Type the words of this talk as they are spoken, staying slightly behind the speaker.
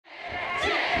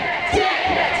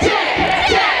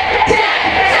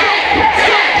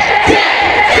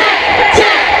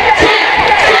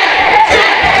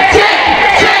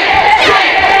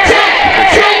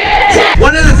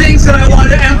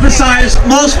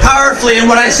most powerfully in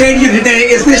what I say to you today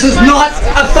is this is not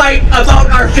a fight about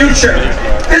our future.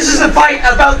 This is a fight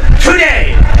about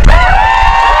today.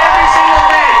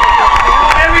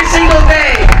 Every single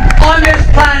day on this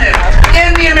planet,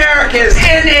 in the Americas,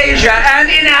 in Asia, and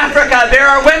in Africa, there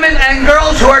are women and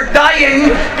girls who are dying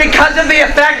because of the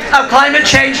effect of climate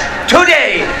change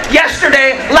today,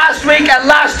 yesterday, last week, and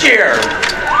last year.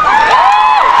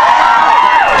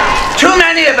 Too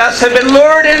many of us have been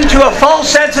lured into a false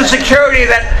sense of security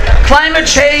that climate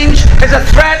change is a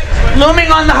threat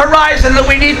looming on the horizon that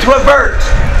we need to avert.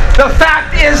 The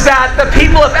fact is that the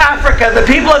people of Africa, the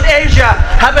people of Asia,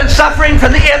 have been suffering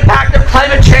from the impact of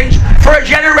climate change for a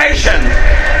generation.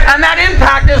 And that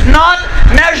impact is not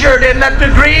measured in the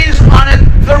degrees on a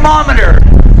thermometer.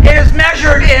 It is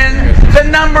measured in the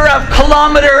number of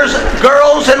kilometers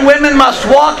girls and women must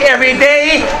walk every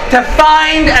day to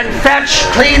find and fetch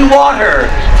clean water.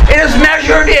 It is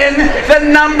measured in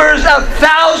the numbers of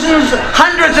thousands,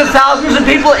 hundreds of thousands of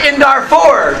people in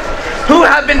Darfur who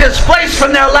have been displaced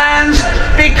from their lands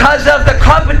because of the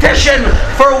competition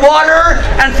for water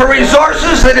and for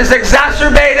resources that has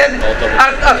exacerbated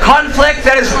a conflict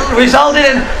that has resulted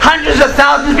in hundreds of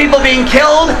thousands of people being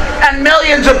killed and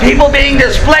millions of people being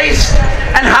displaced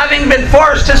and having been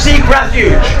forced to seek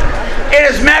refuge. It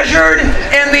is measured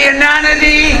in the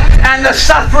inanity and the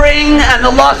suffering and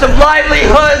the loss of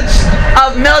livelihoods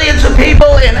of millions of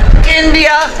people in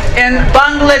India, in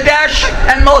Bangladesh,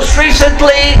 and most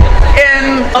recently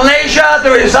in Malaysia,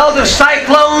 the result of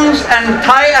cyclones and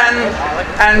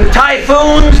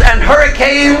typhoons and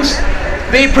hurricanes.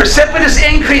 The precipitous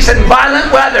increase in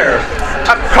violent weather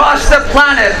across the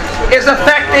planet is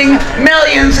affecting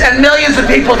millions and millions of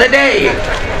people today.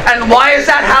 And why is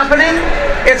that happening?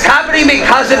 It's happening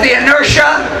because of the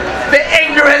inertia, the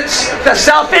ignorance, the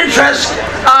self-interest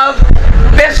of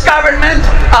this government,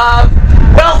 of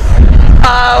wealth,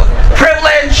 of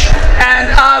privilege, and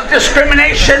of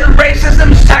discrimination,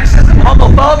 racism, sexism,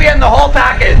 homophobia, and the whole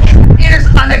package. It is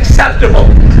unacceptable.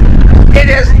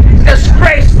 It is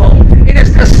disgraceful. It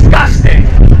is disgusting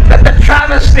that the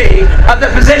travesty of the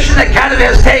position that Canada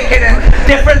has taken in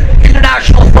different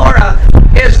international fora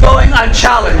is going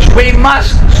unchallenged. We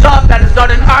must stop that. It's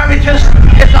not in our interest,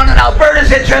 it's not in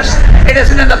Alberta's interest, it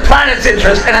isn't in the planet's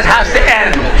interest, and it has to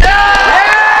end.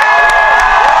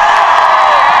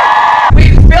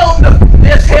 We filled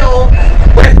this hill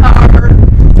with our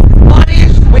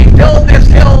bodies, we filled this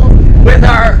hill with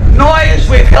our noise,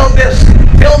 we filled this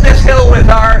hill with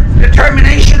our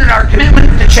determination and our commitment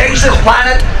to change this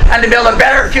planet and to build a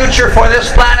better future for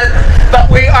this planet. But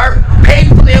we are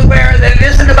painfully aware that it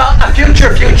isn't about a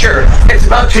future. It's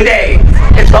about today.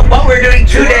 It's about what we're doing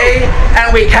today,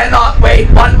 and we cannot wait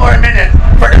one more minute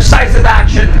for decisive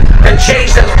action to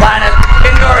change this planet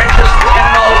in your interest.